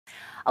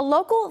A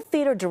local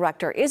theater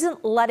director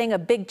isn't letting a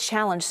big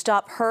challenge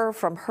stop her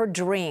from her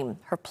dream.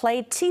 Her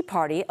play Tea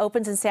Party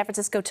opens in San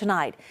Francisco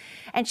tonight,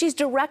 and she's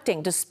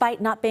directing despite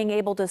not being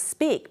able to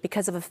speak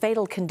because of a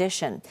fatal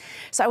condition.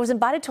 So I was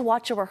invited to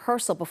watch a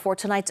rehearsal before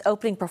tonight's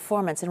opening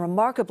performance, and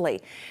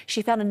remarkably,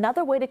 she found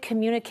another way to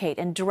communicate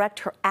and direct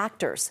her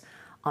actors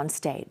on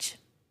stage.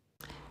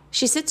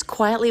 She sits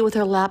quietly with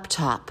her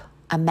laptop,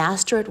 a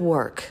master at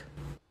work.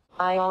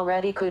 I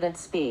already couldn't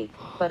speak,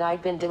 but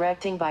I'd been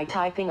directing by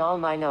typing all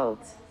my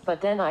notes. But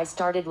then I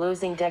started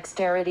losing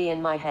dexterity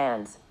in my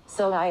hands,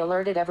 so I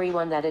alerted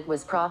everyone that it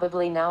was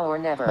probably now or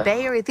never.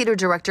 Bay Area theater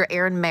director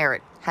Erin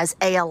Merritt has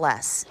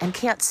ALS and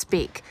can't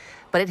speak,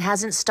 but it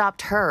hasn't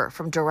stopped her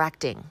from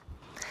directing.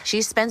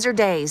 She spends her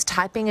days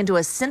typing into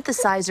a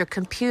synthesizer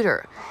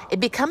computer. It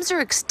becomes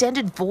her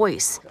extended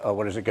voice.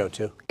 What does it go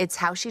to? It's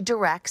how she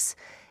directs.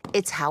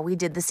 It's how we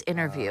did this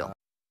interview.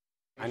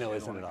 I know,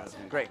 isn't it awesome?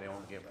 Great. They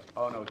won't give it.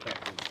 Oh, no, we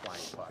can't do the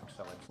flying puck.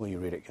 So it's... Will you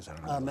read it? Because I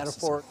don't know.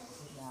 Metaphor.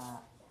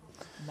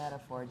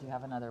 Metaphor. Do you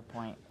have another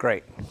point?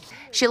 Great.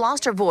 She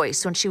lost her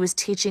voice when she was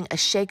teaching a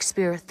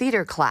Shakespeare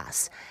theater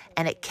class,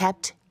 and it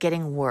kept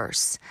getting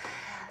worse.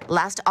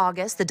 Last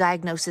August, the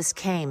diagnosis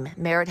came.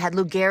 Merritt had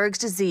Lou Gehrig's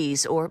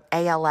disease, or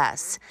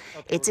ALS.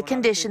 It's a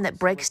condition that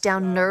breaks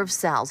down nerve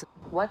cells.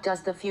 What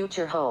does the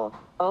future hold?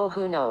 Oh,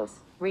 who knows?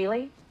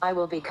 Really? I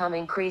will become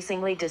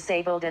increasingly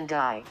disabled and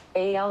die.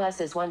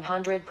 ALS is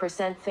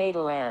 100%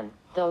 fatal, and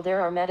though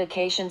there are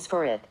medications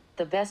for it,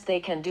 the best they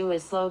can do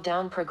is slow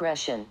down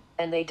progression,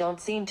 and they don't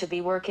seem to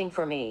be working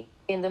for me.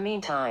 In the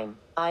meantime,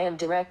 I am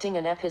directing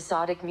an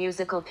episodic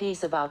musical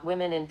piece about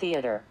women in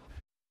theater.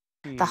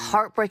 The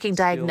heartbreaking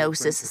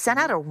diagnosis sent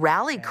out a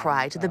rally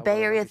cry to the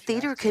Bay Area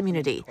theater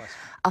community,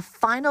 a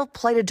final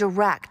play to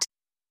direct.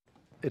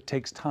 It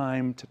takes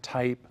time to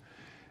type.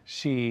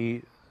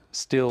 She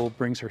still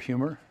brings her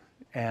humor,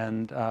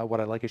 and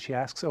what I like is she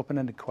asks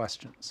open-ended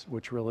questions,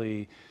 which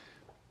really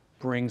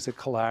brings a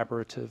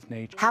collaborative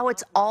nature. How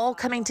it's all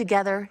coming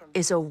together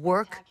is a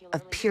work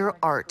of pure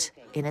art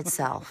in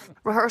itself.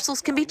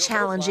 Rehearsals can be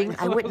challenging,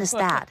 I witnessed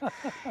that,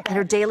 and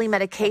her daily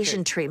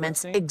medication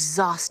treatments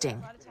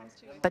exhausting.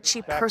 But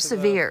she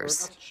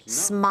perseveres,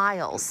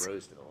 smiles,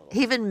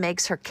 even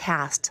makes her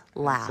cast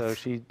laugh. So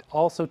she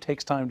also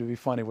takes time to be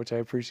funny, which I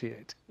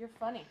appreciate. You're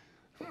funny.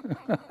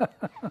 What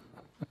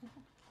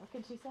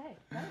can she say?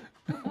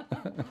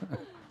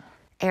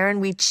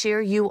 Erin, we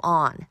cheer you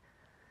on.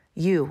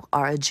 You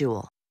are a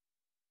jewel.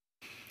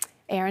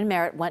 Erin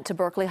Merritt went to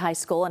Berkeley High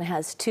School and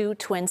has two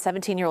twin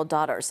 17-year-old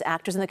daughters.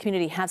 Actors in the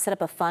community have set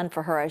up a fund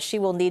for her as she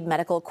will need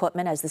medical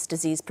equipment as this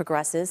disease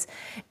progresses.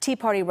 Tea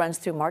Party runs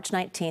through March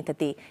 19th at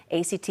the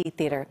ACT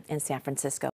Theater in San Francisco.